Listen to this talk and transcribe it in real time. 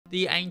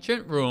The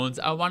ancient ruins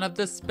are one of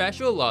the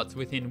special lots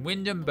within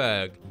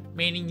Windenburg,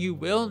 meaning you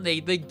will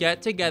need the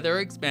Get Together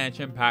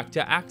expansion pack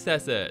to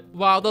access it.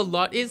 While the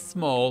lot is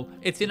small,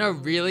 it's in a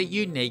really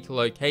unique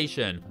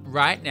location,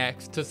 right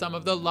next to some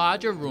of the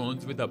larger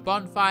ruins with a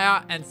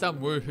bonfire and some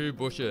woohoo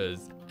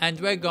bushes. And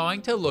we're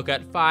going to look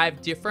at 5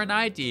 different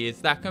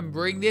ideas that can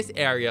bring this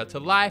area to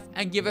life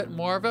and give it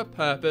more of a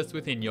purpose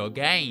within your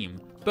game.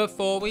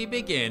 Before we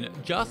begin,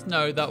 just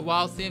know that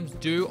while Sims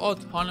do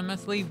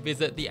autonomously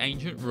visit the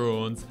ancient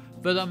ruins,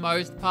 for the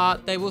most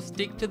part they will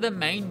stick to the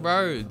main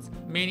roads,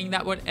 meaning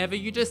that whatever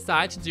you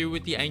decide to do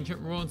with the ancient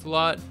ruins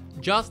lot,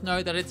 just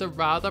know that it's a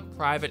rather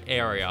private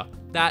area.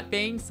 That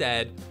being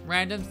said,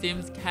 random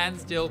Sims can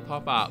still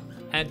pop up.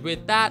 And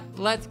with that,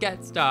 let's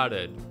get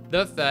started.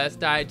 The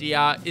first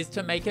idea is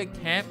to make a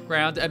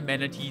campground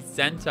amenities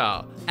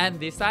center, and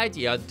this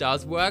idea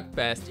does work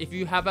best if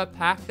you have a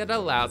pack that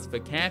allows for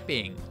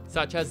camping,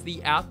 such as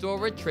the Outdoor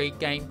Retreat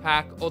game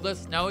pack or the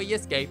Snowy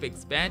Escape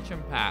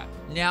expansion pack.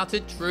 Now, to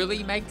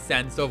truly make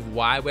sense of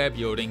why we're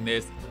building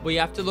this, we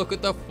have to look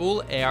at the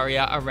full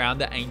area around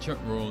the ancient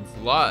ruins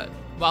lot.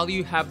 While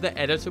you have the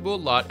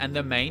editable lot and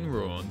the main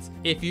ruins,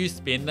 if you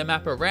spin the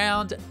map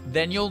around,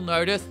 then you'll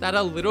notice that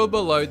a little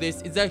below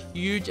this is a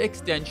huge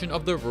extension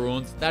of the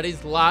ruins that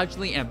is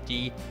largely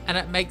empty, and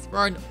it makes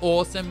for an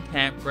awesome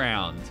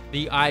campground.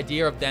 The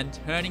idea of then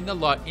turning the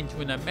lot into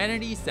an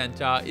amenity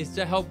center is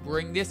to help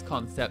bring this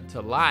concept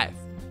to life.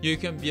 You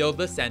can build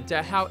the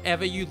center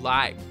however you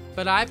like,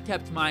 but I've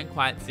kept mine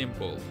quite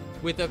simple,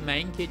 with a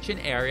main kitchen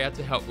area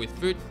to help with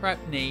food prep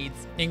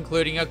needs,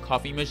 including a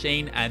coffee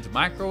machine and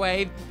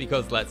microwave,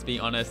 because let's be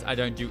honest, I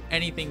don't do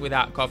anything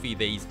without coffee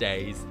these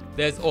days.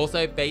 There's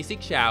also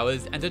basic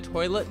showers and a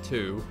toilet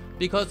too,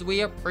 because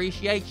we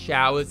appreciate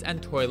showers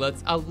and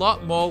toilets a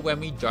lot more when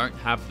we don't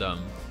have them.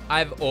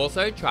 I've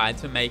also tried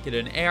to make it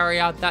an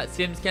area that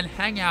Sims can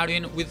hang out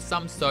in with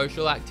some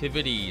social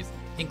activities,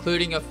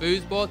 including a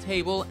foosball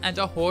table and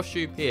a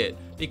horseshoe pit,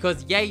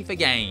 because yay for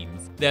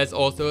games. There's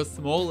also a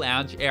small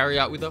lounge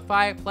area with a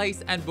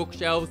fireplace and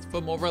bookshelves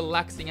for more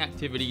relaxing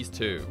activities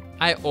too.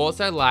 I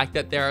also like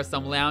that there are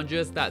some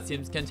lounges that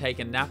Sims can take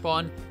a nap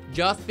on,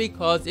 just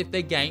because if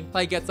the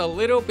gameplay gets a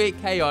little bit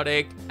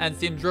chaotic and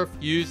Sims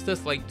refuse to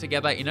sleep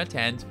together in a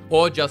tent,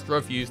 or just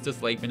refuse to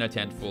sleep in a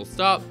tent full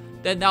stop,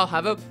 then they'll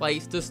have a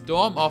place to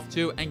storm off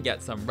to and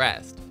get some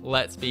rest.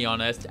 Let's be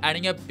honest,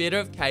 adding a bit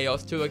of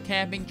chaos to a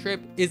camping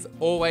trip is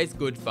always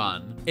good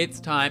fun. It's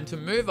time to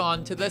move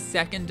on to the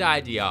second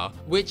idea,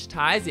 which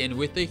ties in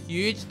with the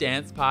huge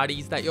dance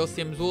parties that your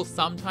Sims will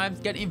sometimes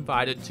get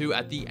invited to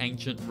at the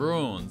ancient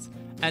ruins.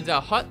 And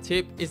a hot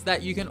tip is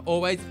that you can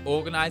always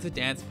organize a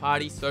dance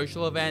party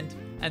social event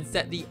and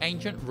set the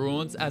ancient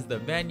ruins as the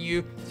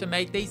venue to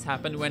make these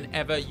happen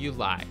whenever you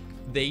like.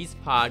 These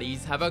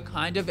parties have a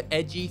kind of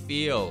edgy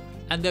feel,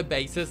 and the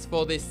basis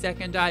for this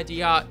second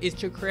idea is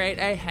to create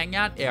a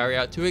hangout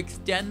area to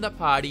extend the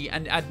party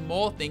and add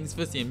more things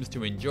for Sims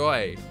to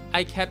enjoy.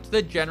 I kept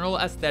the general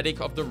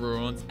aesthetic of the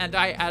ruins, and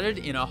I added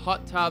in a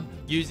hot tub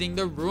using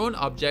the ruin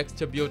objects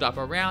to build up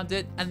around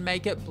it and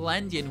make it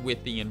blend in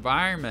with the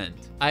environment.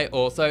 I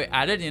also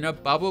added in a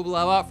bubble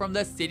blower from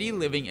the City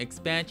Living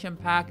expansion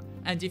pack,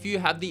 and if you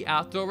have the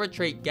Outdoor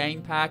Retreat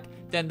game pack,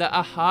 then the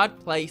A Hard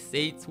Place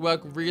seats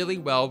work really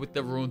well with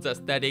the ruins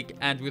aesthetic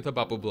and with a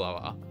bubble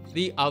blower.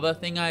 The other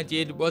thing I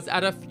did was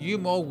add a few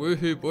more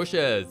woohoo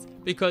bushes,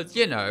 because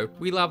you know,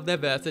 we love their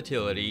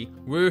versatility.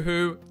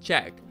 Woohoo,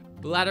 check.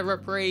 Bladder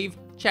reprieve,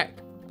 check.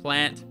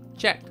 Plant,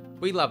 check.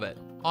 We love it.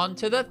 On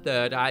to the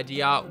third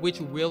idea,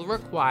 which will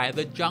require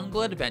the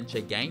Jungle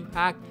Adventure game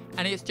pack,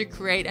 and it's to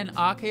create an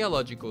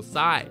archaeological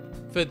site.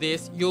 For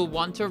this, you'll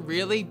want to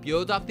really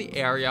build up the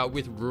area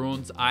with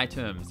ruins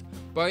items,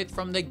 both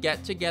from the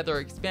Get Together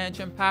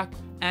expansion pack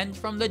and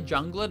from the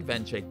Jungle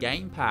Adventure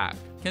game pack.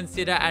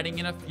 Consider adding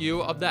in a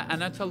few of the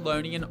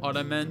Anatolian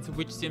ottomans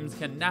which Sims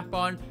can nap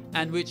on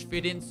and which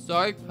fit in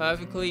so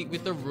perfectly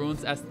with the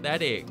ruins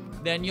aesthetic.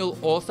 Then you'll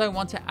also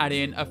want to add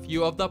in a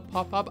few of the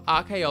pop-up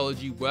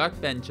archaeology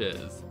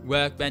workbenches.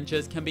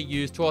 Workbenches can be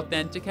used to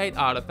authenticate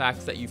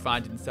artifacts that you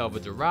find in Selva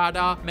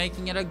Dorada,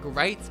 making it a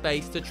great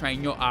space to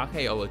train your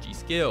archaeology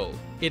skill.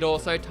 It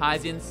also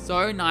ties in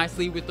so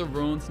nicely with the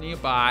ruins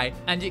nearby,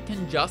 and it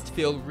can just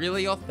feel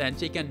really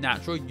authentic and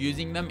natural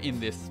using them in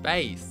this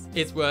space.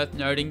 It's worth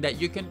noting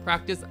that you can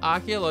practice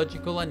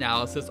archaeological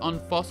analysis on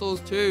fossils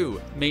too,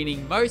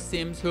 meaning most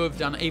Sims who have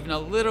done even a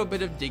little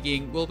bit of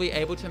digging will be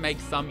able to make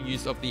some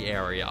use of the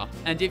area.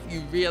 And if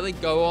you really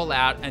go all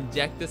out and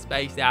deck the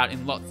space out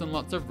in lots and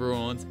lots of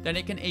ruins, then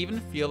it can even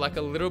feel like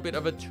a little bit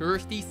of a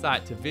touristy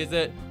site to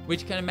visit,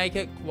 which can make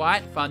it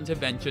quite fun to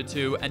venture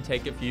to and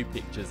take a few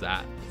pictures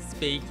at.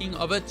 Speaking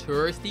of a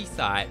touristy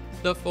site,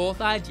 the fourth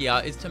idea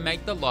is to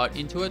make the lot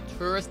into a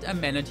tourist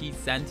amenities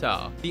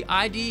center. The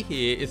idea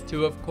here is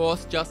to, of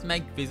course, just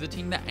make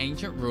visiting the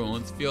ancient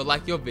ruins feel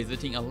like you're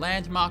visiting a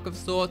landmark of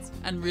sorts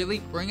and really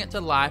bring it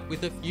to life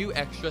with a few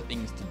extra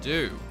things to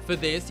do. For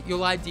this,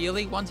 you'll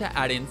ideally want to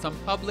add in some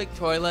public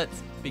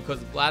toilets, because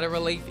bladder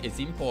relief is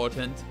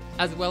important,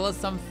 as well as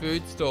some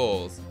food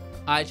stalls.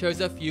 I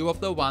chose a few of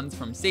the ones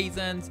from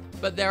Seasons,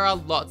 but there are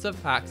lots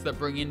of packs that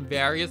bring in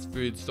various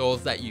food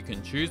stalls that you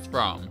can choose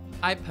from.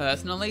 I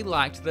personally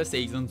liked the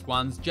Seasons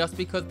ones just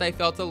because they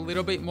felt a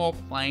little bit more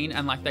plain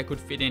and like they could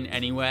fit in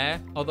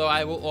anywhere, although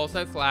I will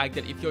also flag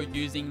that if you're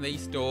using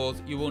these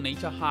stalls, you will need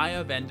to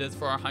hire vendors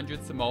for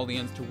 100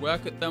 simoleons to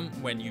work at them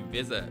when you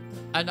visit.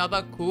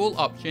 Another cool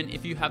option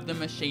if you have the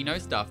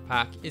Machino stuff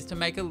pack is to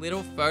make a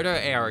little photo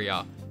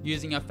area,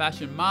 using a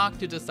fashion mark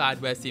to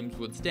decide where Sims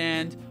would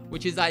stand,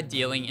 which is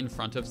ideally in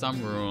front of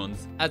some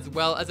ruins, as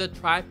well as a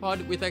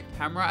tripod with a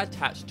camera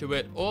attached to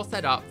it all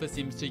set up for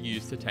Sims to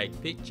use to take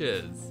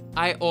pictures.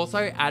 I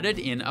also added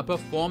in a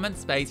performance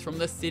space from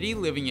the City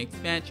Living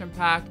expansion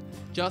pack,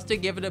 just to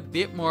give it a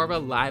bit more of a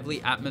lively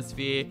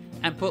atmosphere,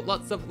 and put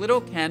lots of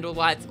little candle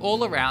lights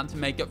all around to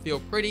make it feel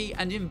pretty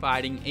and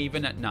inviting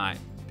even at night,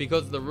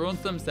 because the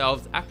ruins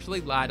themselves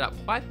actually light up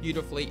quite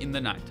beautifully in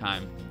the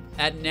nighttime.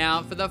 And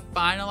now for the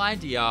final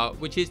idea,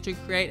 which is to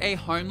create a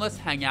homeless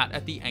hangout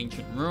at the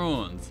ancient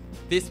ruins.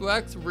 This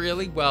works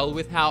really well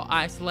with how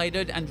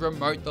isolated and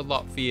remote the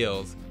lot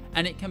feels,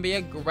 and it can be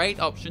a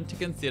great option to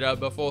consider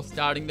before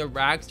starting the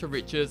Rags to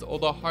Riches or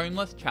the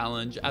Homeless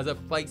Challenge as a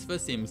place for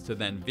Sims to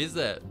then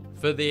visit.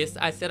 For this,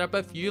 I set up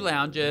a few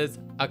lounges,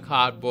 a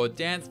cardboard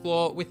dance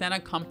floor with an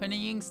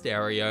accompanying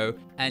stereo,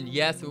 and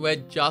yes, we're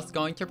just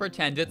going to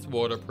pretend it's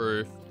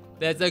waterproof.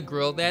 There's a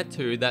grill there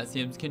too that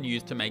Sims can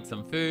use to make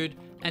some food,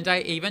 and I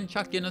even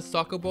chucked in a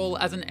soccer ball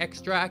as an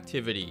extra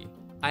activity.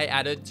 I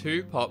added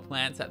 2 pot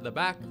plants at the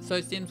back so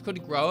Sims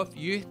could grow a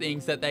few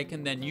things that they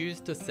can then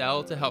use to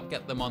sell to help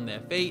get them on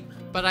their feet,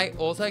 but I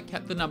also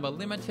kept the number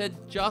limited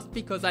just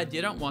because I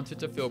didn't want it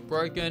to feel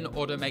broken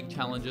or to make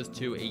challenges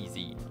too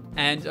easy.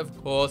 And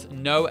of course,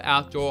 no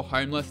outdoor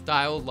homeless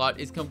style lot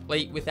is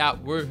complete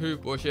without woohoo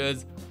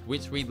bushes,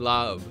 which we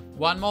love.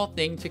 One more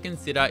thing to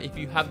consider if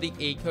you have the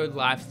Eco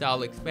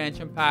Lifestyle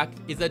expansion pack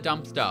is a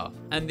dumpster,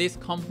 and this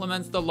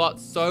complements the lot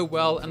so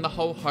well and the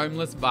whole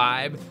homeless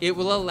vibe. It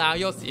will allow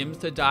your Sims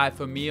to dive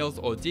for meals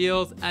or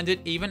deals, and it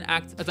even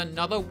acts as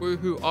another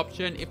woohoo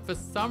option if for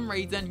some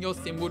reason your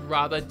Sim would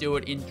rather do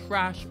it in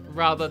trash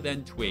rather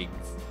than twigs.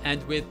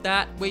 And with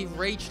that, we've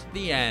reached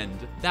the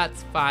end.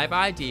 That's 5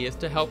 ideas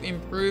to help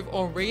improve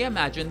or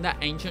reimagine the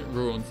ancient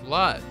ruins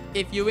lot.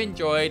 If you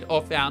enjoyed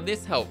or found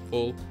this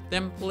helpful,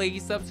 then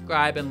please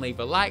subscribe and leave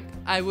a like.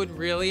 I would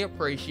really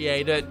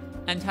appreciate it,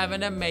 and have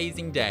an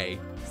amazing day.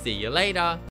 See you later.